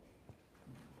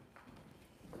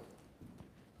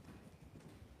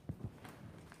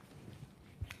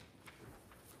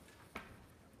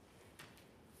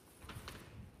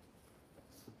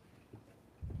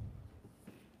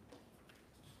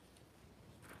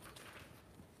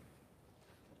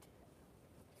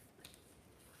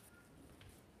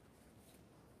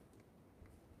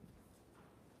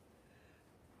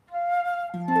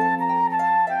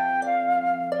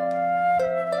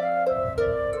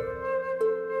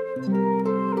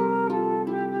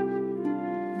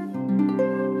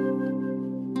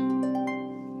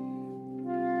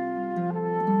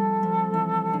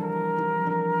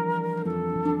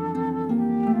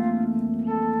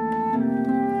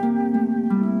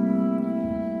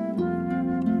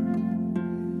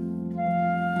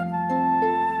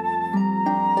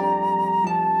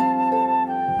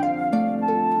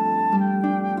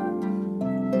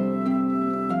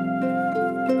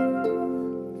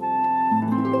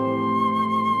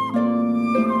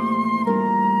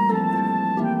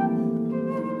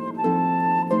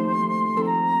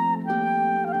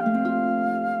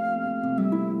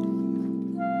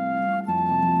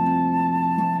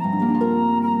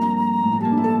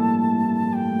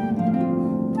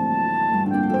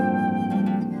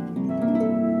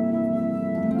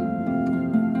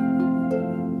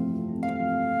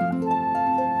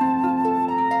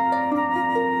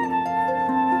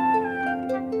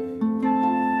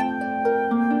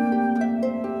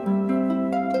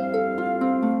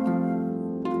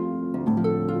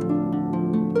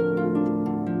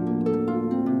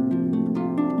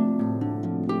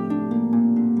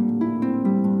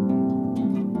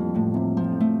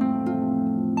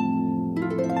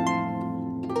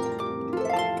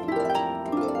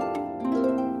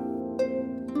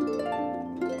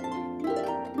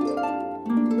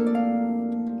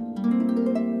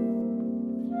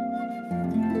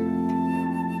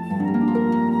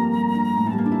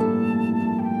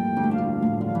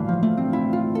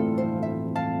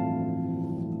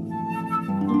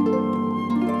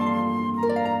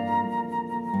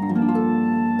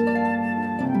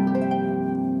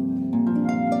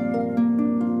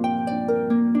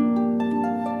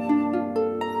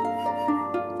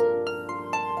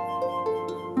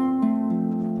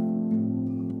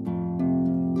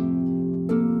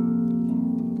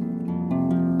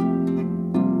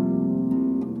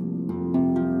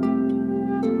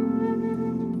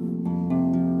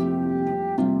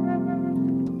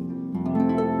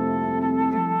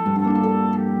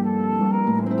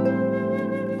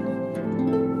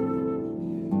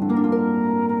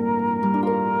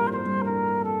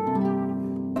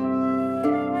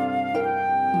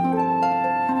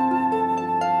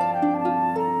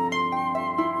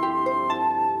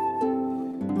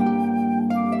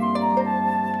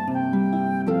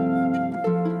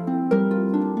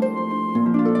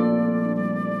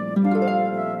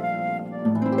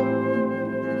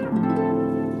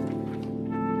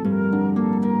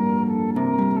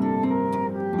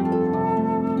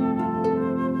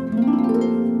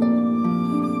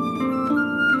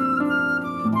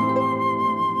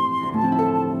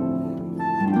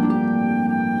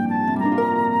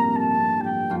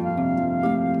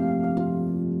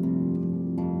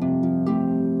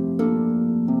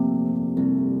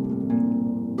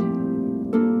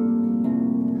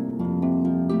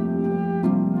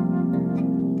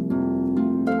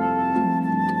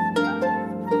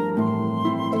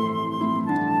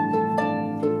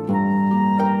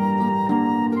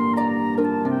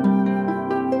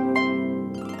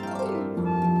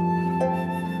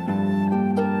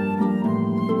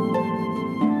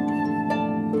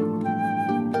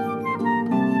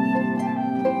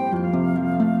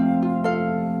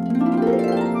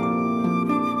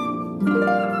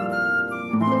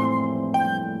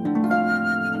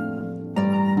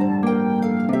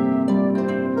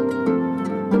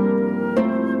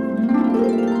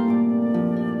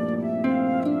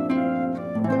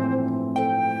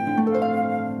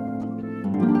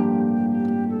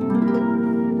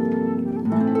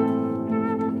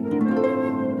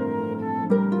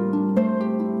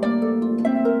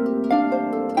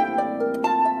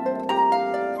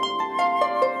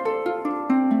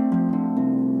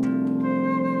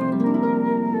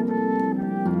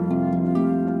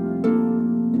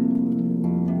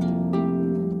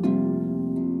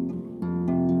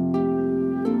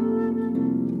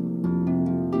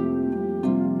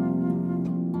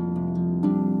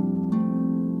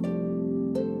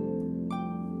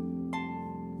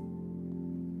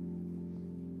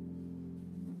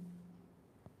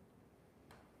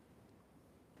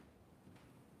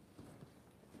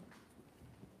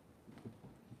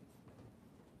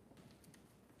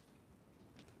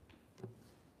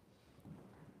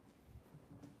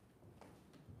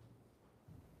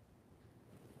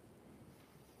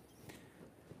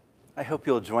 I hope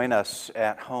you'll join us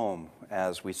at home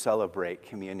as we celebrate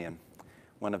communion,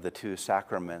 one of the two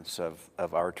sacraments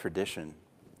of our tradition.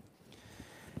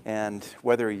 And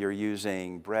whether you're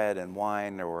using bread and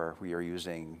wine or you're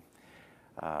using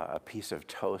a piece of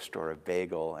toast or a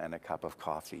bagel and a cup of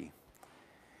coffee,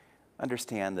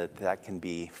 understand that that can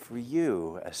be, for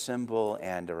you, a symbol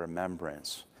and a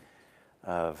remembrance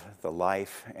of the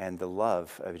life and the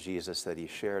love of Jesus that he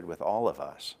shared with all of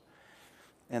us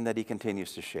and that he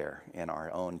continues to share in our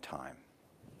own time.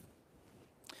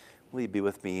 Will you be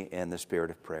with me in the spirit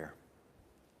of prayer?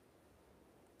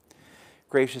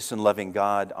 Gracious and loving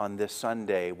God, on this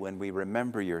Sunday when we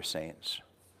remember your saints,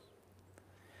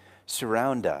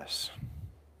 surround us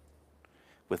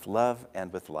with love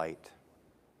and with light.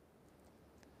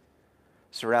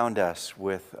 Surround us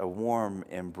with a warm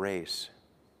embrace.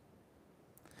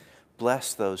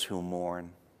 Bless those who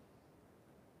mourn.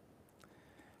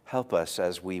 Help us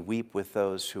as we weep with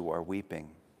those who are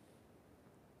weeping.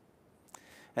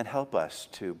 And help us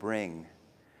to bring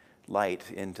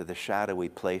light into the shadowy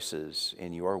places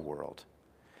in your world,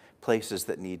 places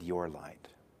that need your light.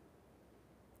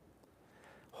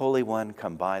 Holy One,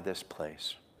 come by this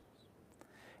place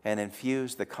and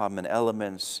infuse the common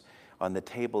elements on the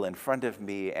table in front of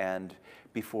me and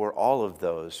before all of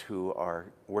those who are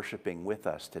worshiping with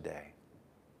us today.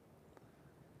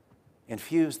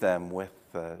 Infuse them with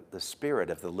the Spirit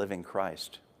of the living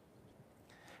Christ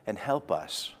and help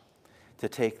us to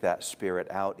take that Spirit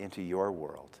out into your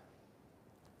world.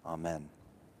 Amen.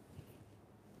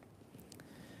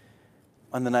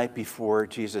 On the night before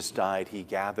Jesus died, he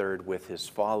gathered with his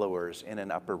followers in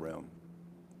an upper room.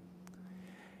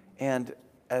 And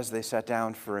as they sat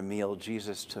down for a meal,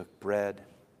 Jesus took bread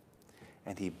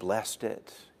and he blessed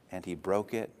it and he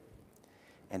broke it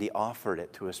and he offered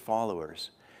it to his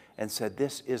followers and said,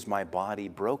 "This is my body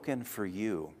broken for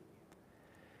you.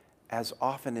 As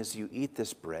often as you eat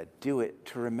this bread, do it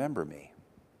to remember me."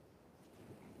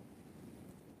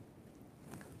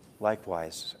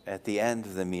 Likewise, at the end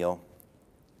of the meal,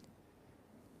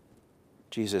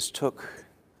 Jesus took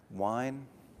wine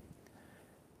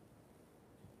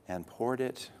and poured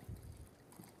it.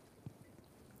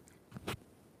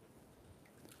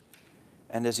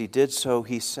 And as he did so,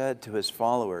 he said to his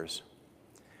followers,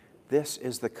 "This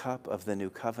is the cup of the new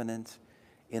covenant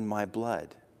in my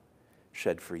blood,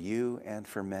 shed for you and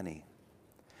for many.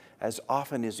 As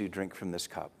often as you drink from this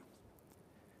cup,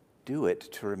 do it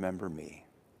to remember me."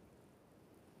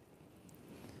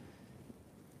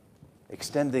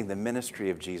 Extending the ministry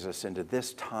of Jesus into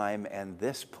this time and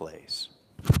this place,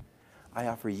 I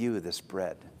offer you this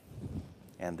bread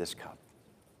and this cup.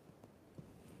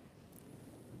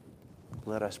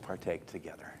 Let us partake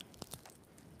together.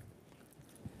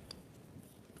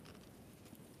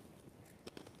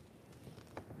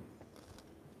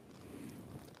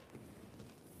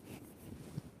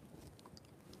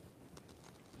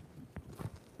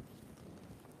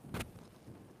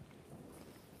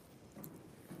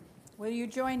 Will you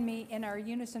join me in our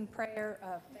unison prayer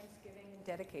of thanksgiving and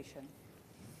dedication?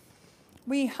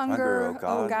 We hunger,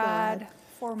 O God,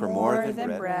 for more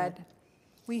than bread.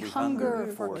 We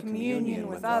hunger for communion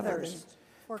with others,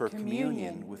 for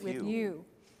communion with you.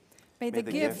 May the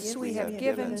gifts we have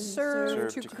given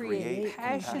serve to create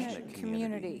passionate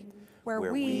community where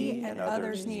we and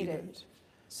others need it,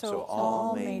 so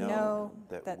all may know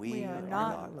that we are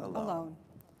not alone.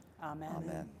 Amen.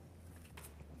 Amen.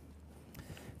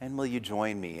 And will you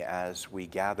join me as we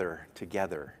gather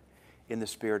together in the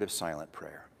spirit of silent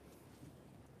prayer?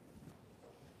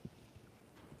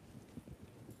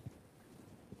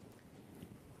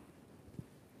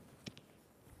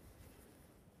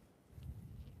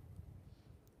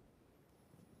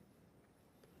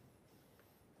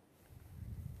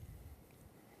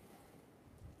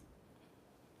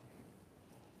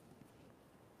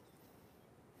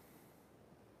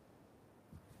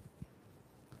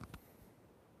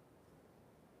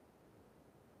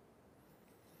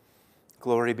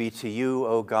 Glory be to you,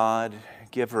 O God,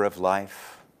 giver of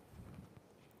life.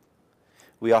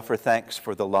 We offer thanks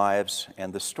for the lives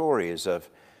and the stories of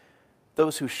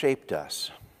those who shaped us,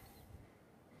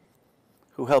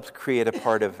 who helped create a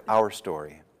part of our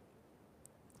story,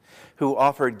 who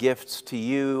offered gifts to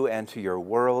you and to your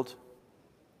world,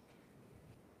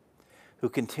 who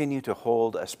continue to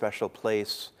hold a special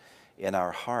place in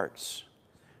our hearts,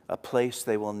 a place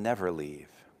they will never leave.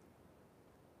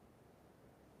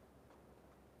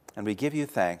 And we give you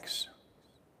thanks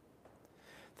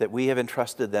that we have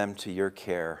entrusted them to your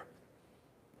care.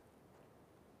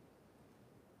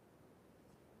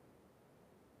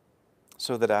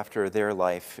 So that after their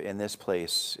life in this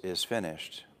place is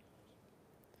finished,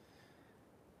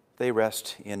 they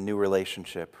rest in new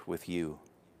relationship with you.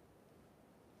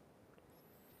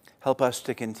 Help us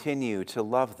to continue to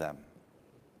love them.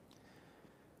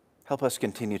 Help us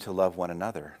continue to love one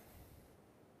another.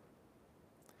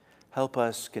 Help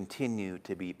us continue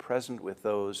to be present with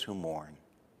those who mourn.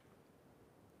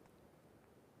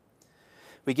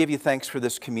 We give you thanks for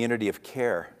this community of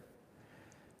care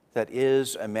that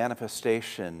is a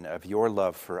manifestation of your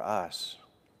love for us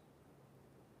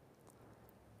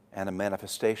and a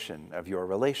manifestation of your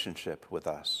relationship with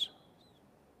us.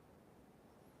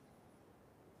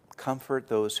 Comfort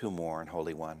those who mourn,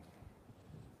 Holy One.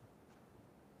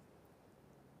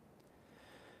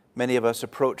 Many of us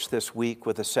approach this week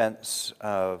with a sense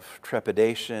of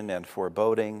trepidation and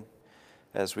foreboding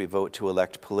as we vote to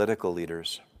elect political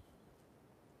leaders.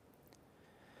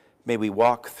 May we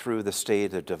walk through the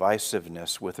state of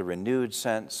divisiveness with a renewed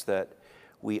sense that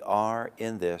we are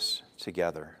in this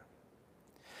together,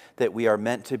 that we are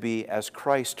meant to be as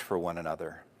Christ for one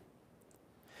another,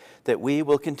 that we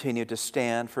will continue to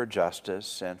stand for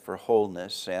justice and for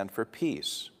wholeness and for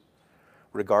peace,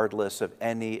 regardless of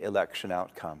any election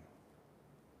outcome.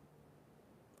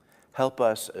 Help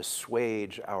us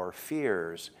assuage our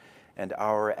fears and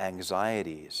our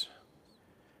anxieties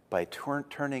by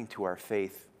turning to our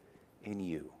faith in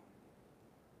you.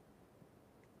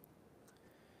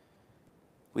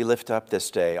 We lift up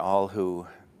this day all who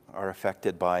are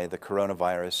affected by the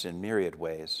coronavirus in myriad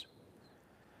ways.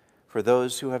 For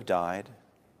those who have died,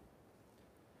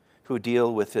 who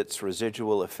deal with its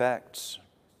residual effects,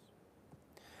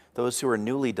 those who are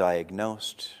newly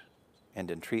diagnosed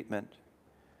and in treatment,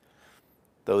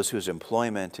 those whose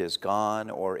employment is gone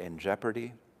or in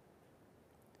jeopardy.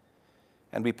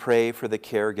 And we pray for the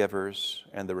caregivers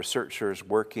and the researchers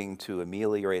working to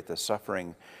ameliorate the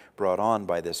suffering brought on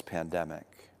by this pandemic.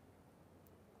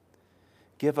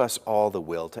 Give us all the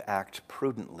will to act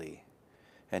prudently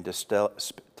and to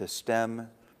stem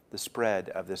the spread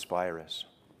of this virus.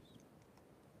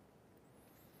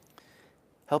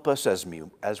 Help us as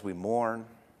we mourn,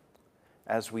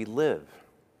 as we live,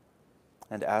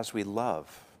 and as we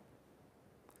love.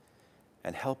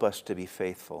 And help us to be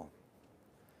faithful,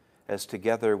 as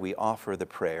together we offer the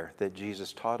prayer that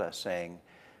Jesus taught us, saying,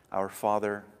 Our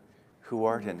Father, who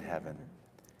art in heaven,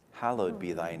 hallowed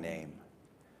be thy name.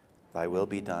 Thy will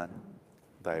be done,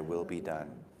 thy will be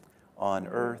done, on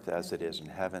earth as it is in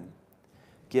heaven.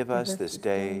 Give us this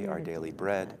day our daily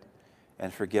bread,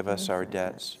 and forgive us our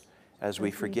debts as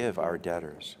we forgive our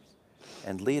debtors.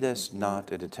 And lead us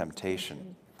not into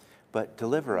temptation, but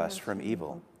deliver us from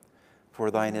evil. For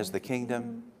thine is the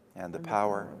kingdom, and the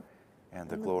power, and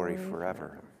the glory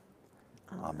forever.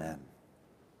 Amen.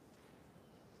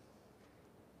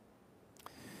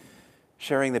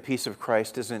 Sharing the peace of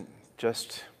Christ isn't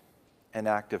just an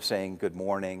act of saying good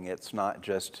morning. It's not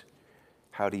just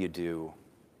how do you do.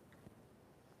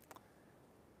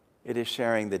 It is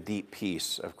sharing the deep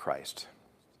peace of Christ,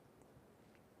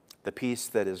 the peace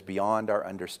that is beyond our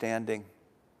understanding,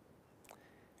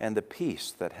 and the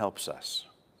peace that helps us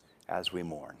as we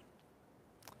mourn.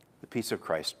 The peace of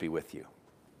Christ be with you.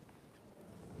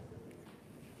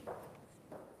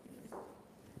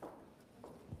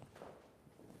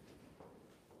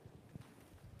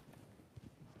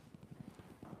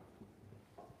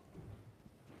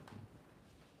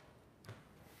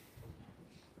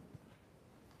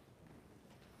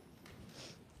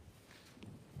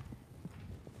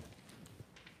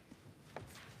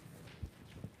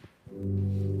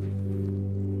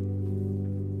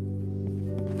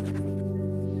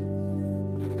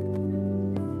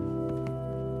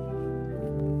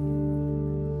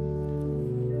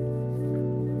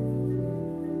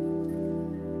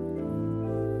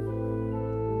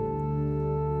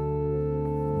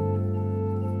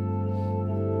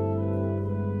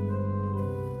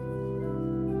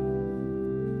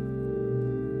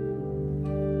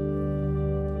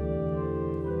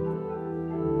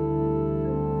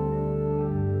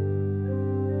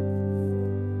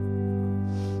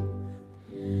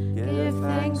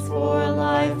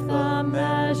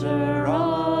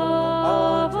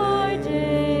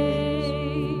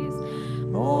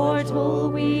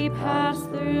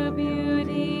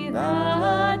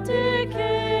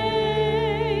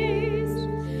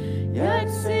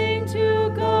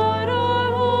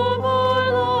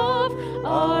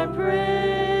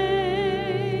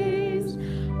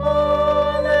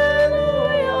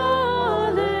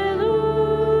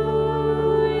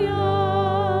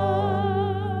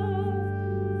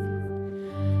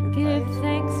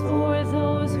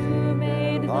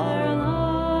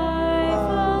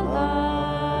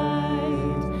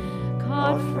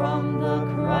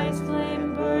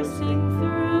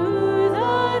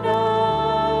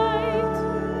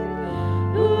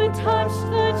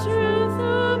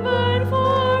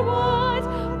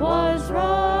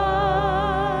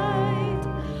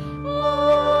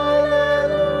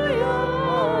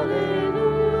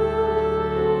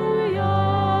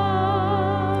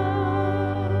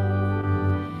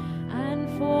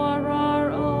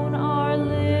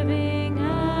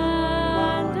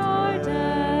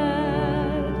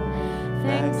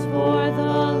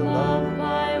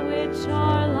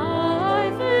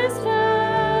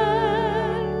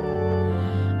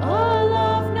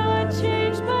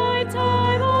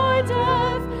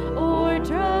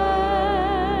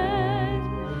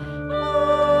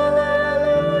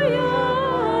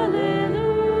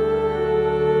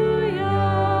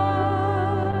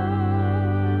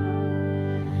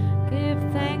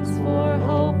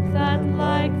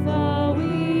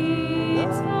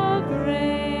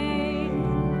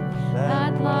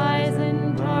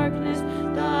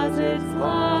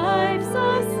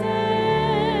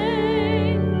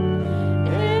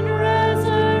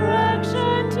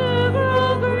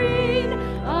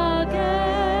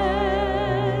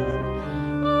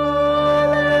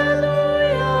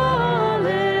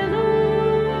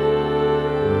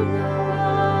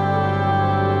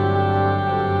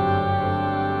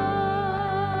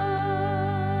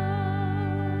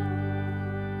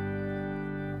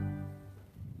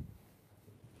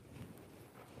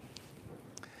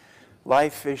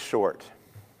 Life is short,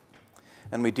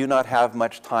 and we do not have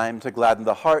much time to gladden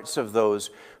the hearts of those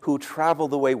who travel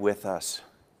the way with us.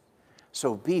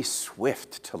 So be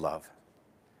swift to love.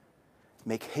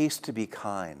 Make haste to be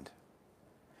kind.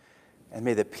 And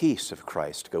may the peace of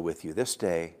Christ go with you this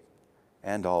day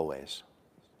and always.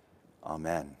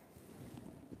 Amen.